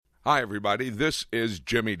Hi, everybody. This is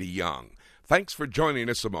Jimmy DeYoung. Thanks for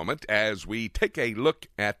joining us a moment as we take a look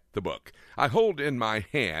at the book. I hold in my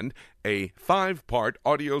hand a 5-part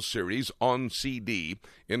audio series on CD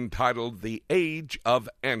entitled The Age of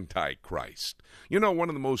Antichrist. You know, one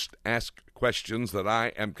of the most asked questions that I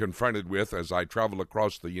am confronted with as I travel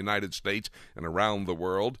across the United States and around the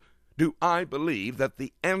world: do I believe that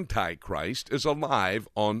the Antichrist is alive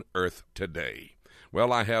on earth today?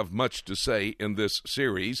 Well, I have much to say in this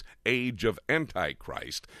series, Age of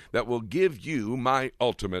Antichrist, that will give you my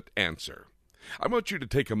ultimate answer. I want you to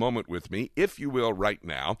take a moment with me, if you will, right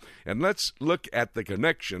now, and let's look at the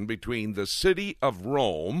connection between the city of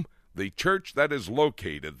Rome, the church that is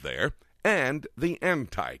located there, and the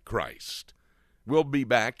Antichrist. We'll be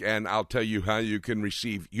back, and I'll tell you how you can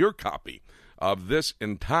receive your copy of this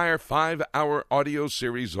entire 5-hour audio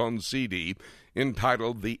series on CD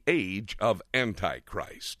entitled The Age of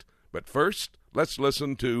Antichrist. But first, let's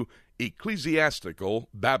listen to Ecclesiastical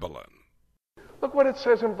Babylon. Look what it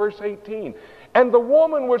says in verse 18. And the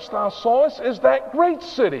woman which thou sawest is that great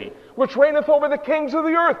city, which reigneth over the kings of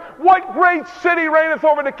the earth. What great city reigneth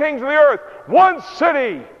over the kings of the earth? One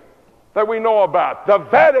city that we know about, the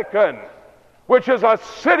Vatican, which is a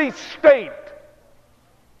city-state,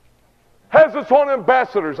 has its own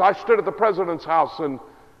ambassadors. I stood at the president's house in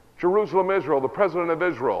Jerusalem, Israel, the president of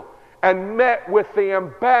Israel, and met with the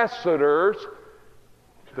ambassadors,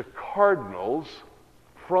 the cardinals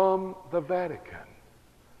from the Vatican,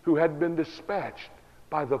 who had been dispatched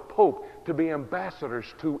by the Pope to be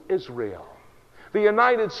ambassadors to Israel. The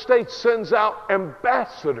United States sends out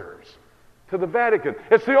ambassadors to the Vatican.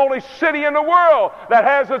 It's the only city in the world that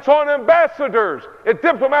has its own ambassadors in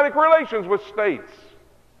diplomatic relations with states.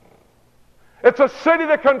 It's a city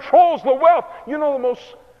that controls the wealth. You know, the most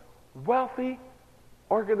wealthy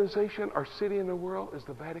organization or city in the world is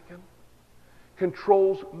the Vatican.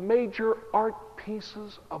 Controls major art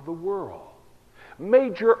pieces of the world,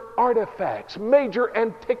 major artifacts, major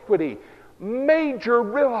antiquity, major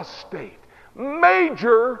real estate,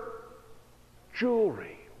 major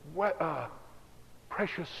jewelry,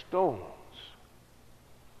 precious stones.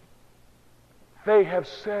 They have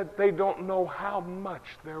said they don't know how much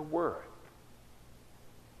they're worth.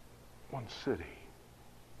 One city.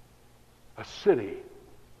 A city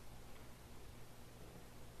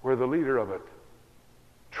where the leader of it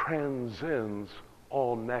transcends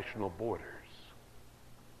all national borders,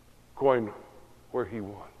 going where he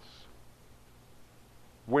wants,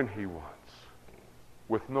 when he wants,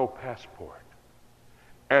 with no passport,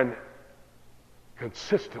 and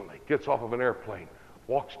consistently gets off of an airplane,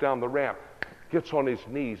 walks down the ramp, gets on his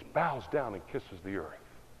knees, bows down and kisses the earth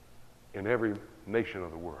in every nation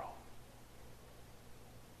of the world.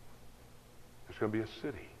 There's going to be a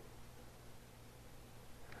city.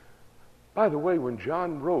 By the way, when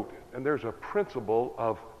John wrote, and there's a principle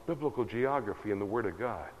of biblical geography in the Word of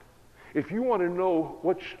God, if you want to know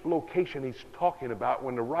which location he's talking about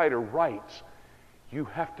when the writer writes, you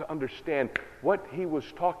have to understand what he was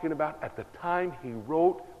talking about at the time he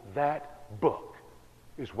wrote that book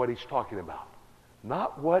is what he's talking about,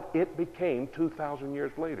 not what it became 2,000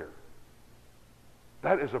 years later.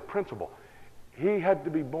 That is a principle. He had to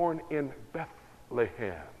be born in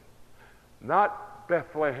Bethlehem, not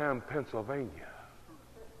Bethlehem, Pennsylvania.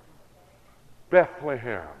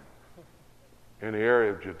 Bethlehem, in the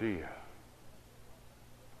area of Judea.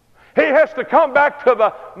 He has to come back to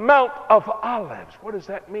the Mount of Olives. What does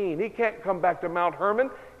that mean? He can't come back to Mount Hermon.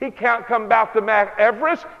 He can't come back to Mount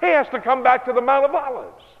Everest. He has to come back to the Mount of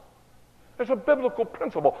Olives. There's a biblical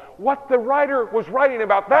principle. What the writer was writing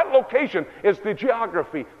about, that location, is the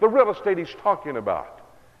geography, the real estate he's talking about.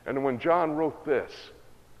 And when John wrote this,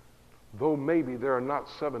 though maybe there are not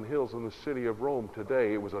 7 hills in the city of Rome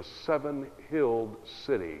today, it was a 7-hilled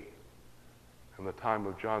city in the time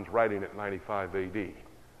of John's writing at 95 A.D.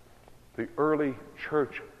 The early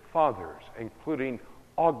church fathers, including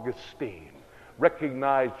Augustine,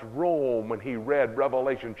 recognized Rome when he read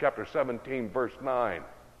Revelation chapter 17, verse 9.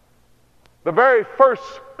 The very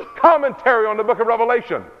first commentary on the book of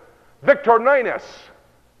Revelation, Victorinus,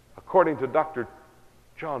 according to Dr.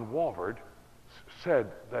 John Walvoord,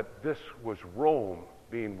 said that this was Rome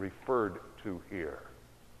being referred to here.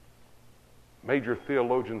 Major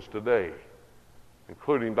theologians today,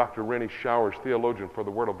 including Dr. Rennie Showers, theologian for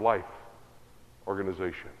the Word of Life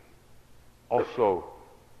organization. Also,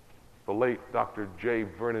 the late Dr. J.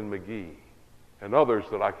 Vernon McGee, and others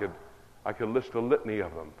that I could list a litany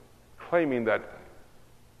of them, claiming that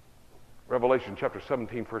Revelation chapter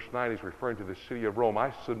 17, verse 9 is referring to the city of Rome.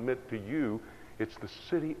 I submit to you, It's the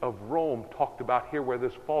city of Rome talked about here where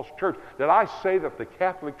this false church. Did I say that the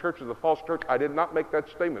Catholic Church is a false church? I did not make that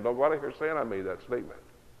statement. Don't go out of here saying I made that statement.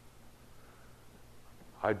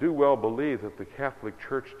 I do well believe that the Catholic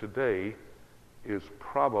Church today is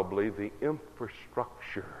probably the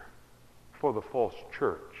infrastructure for the false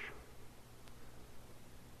church.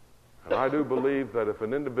 And I do believe that if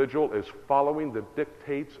an individual is following the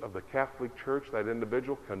dictates of the Catholic Church, that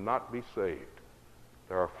individual cannot be saved.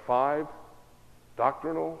 There are 5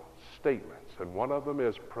 doctrinal statements, and one of them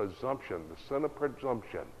is presumption, the sin of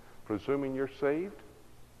presumption, presuming you're saved.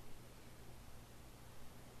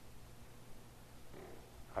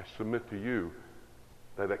 I submit to you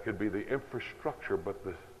that it could be the infrastructure, but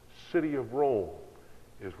the city of Rome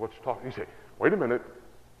is what's talking. You say, wait a minute,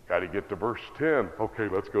 got to get to verse 10. Okay,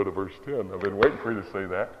 let's go to verse 10. I've been waiting for you to say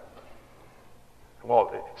that.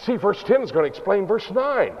 Well, see, verse 10 is going to explain verse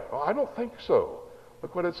 9. Well, I don't think so.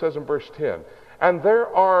 Look what it says in verse 10. And there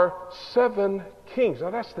are 7 kings. Now,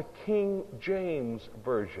 that's the King James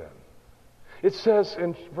Version. It says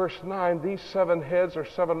in verse 9, these 7 heads are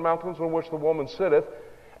 7 mountains on which the woman sitteth,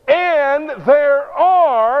 and there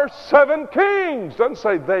are 7 kings. Doesn't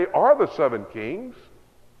say they are the 7 kings.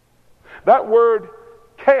 That word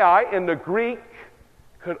kai in the Greek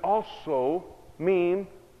could also mean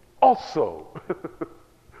also.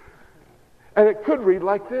 And it could read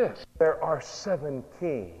like this: there are 7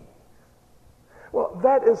 kings. Well,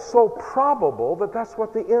 that is so probable that that's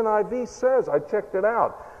what the NIV says. I checked it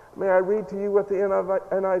out. May I read to you what the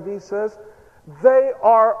NIV says? They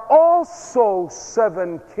are also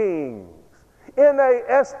 7 kings.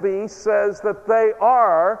 NASB says that they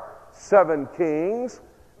are 7 kings,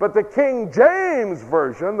 but the King James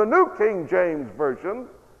Version, the New King James Version,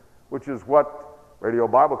 which is what Radio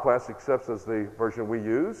Bible Class accepts as the version we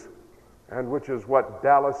use, and which is what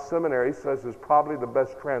Dallas Seminary says is probably the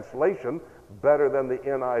best translation, better than the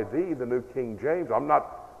NIV, the New King James. I'm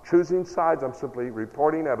not choosing sides, I'm simply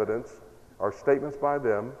reporting evidence or statements by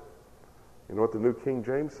them. You know what the New King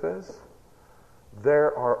James says?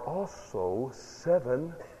 There are also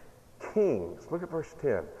 7 kings. Look at verse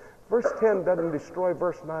 10. Verse 10 doesn't destroy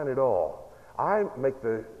verse 9 at all. I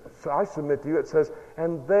submit to you, it says,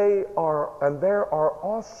 and there are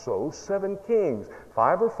also 7 kings.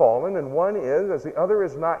 5 are fallen, and 1 is, as the other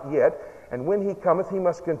is not yet. And when he cometh, he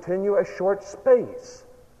must continue a short space.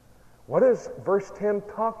 What is verse 10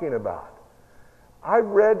 talking about? I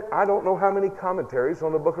read, I don't know how many commentaries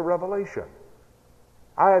on the book of Revelation.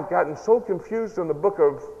 I have gotten so confused in the book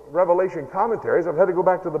of Revelation commentaries, I've had to go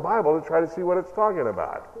back to the Bible to try to see what it's talking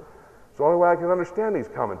about. It's the only way I can understand these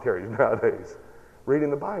commentaries nowadays, reading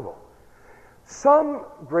the Bible. Some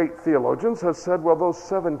great theologians have said, well, those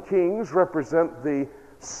 7 kings represent the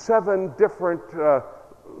 7 different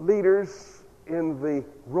leaders in the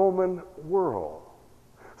Roman world.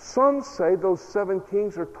 Some say those 7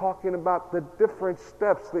 kings are talking about the different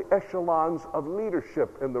steps, the echelons of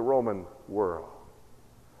leadership in the Roman world.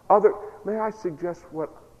 May I suggest what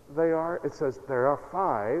they are? It says there are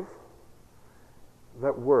 5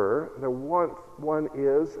 that were, the one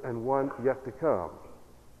is, and 1 yet to come.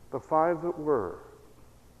 The 5 that were: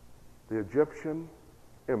 the Egyptian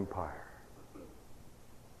Empire,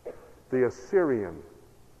 the Assyrian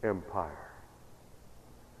Empire,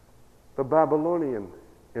 the Babylonian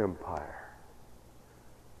Empire,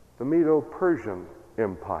 the Medo-Persian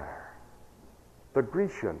Empire, the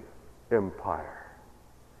Grecian Empire.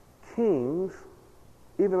 Kings,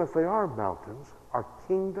 even if they are mountains, are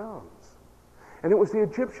kingdoms. And it was the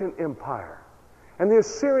Egyptian Empire, and the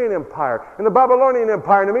Assyrian Empire, and the Babylonian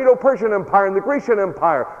Empire, and the Medo-Persian Empire, and the Grecian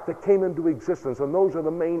Empire that came into existence. And those are the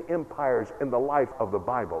main empires in the life of the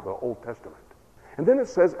Bible, the Old Testament. And then it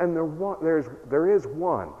says, and there is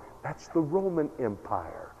one. That's the Roman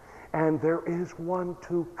Empire. And there is one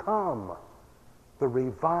to come, the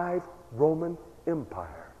revived Roman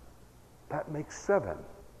Empire. That makes 7.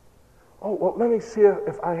 Oh, well, let me see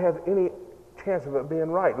if I have any chance of it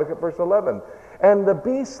being right. Look at verse 11. And the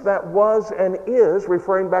beast that was and is,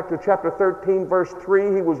 referring back to chapter 13, verse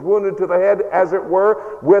 3, he was wounded to the head, as it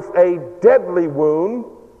were, with a deadly wound.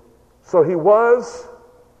 So he was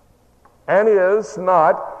and is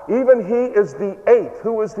not. Even he is the 8th.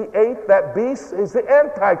 Who is the 8th? That beast is the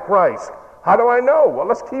Antichrist. How do I know? Well,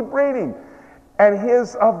 let's keep reading. And he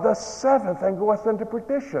is of the 7th and goeth into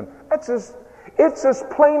perdition. It's as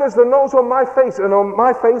plain as the nose on my face, and on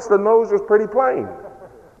my face the nose is pretty plain.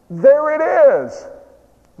 There it is.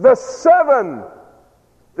 The 7,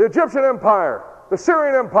 the Egyptian Empire, the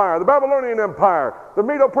Syrian Empire, the Babylonian Empire, the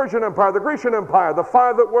Medo-Persian Empire, the Grecian Empire, the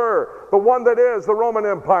 5 that were, the one that is, the Roman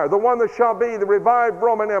Empire, the one that shall be, the revived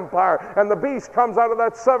Roman Empire, and the beast comes out of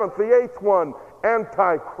that 7th, the 8th one,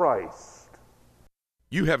 Antichrist.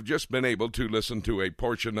 You have just been able to listen to a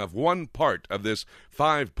portion of one part of this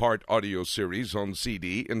 5-part audio series on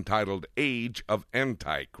CD entitled Age of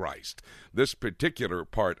Antichrist. This particular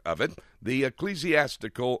part of it, the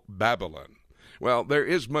Ecclesiastical Babylon. Well, there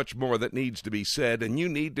is much more that needs to be said, and you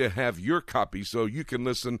need to have your copy so you can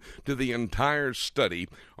listen to the entire study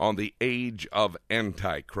on the Age of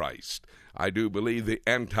Antichrist. I do believe the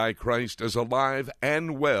Antichrist is alive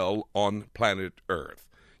and well on planet Earth.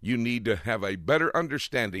 You need to have a better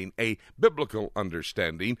understanding, a biblical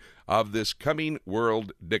understanding of this coming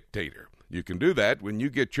world dictator. You can do that when you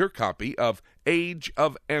get your copy of Age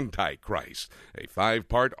of Antichrist, a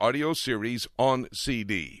 5-part audio series on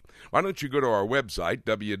CD. Why don't you go to our website,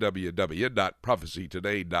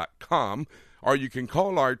 www.prophecytoday.com, or you can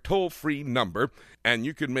call our toll-free number, and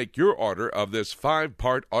you can make your order of this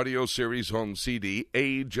 5-part audio series on CD,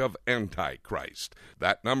 Age of Antichrist.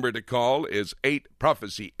 That number to call is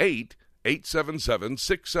 8-PROPHECY-8,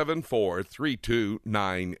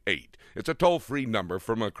 877-674-3298. It's a toll-free number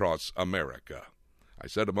from across America. I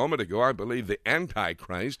said a moment ago, I believe the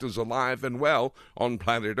Antichrist is alive and well on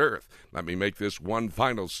planet Earth. Let me make this one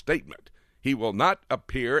final statement. He will not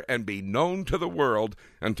appear and be known to the world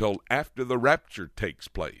until after the rapture takes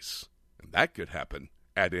place. And that could happen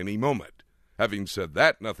at any moment. Having said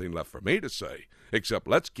that, nothing left for me to say, except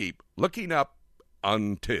let's keep looking up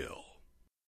until...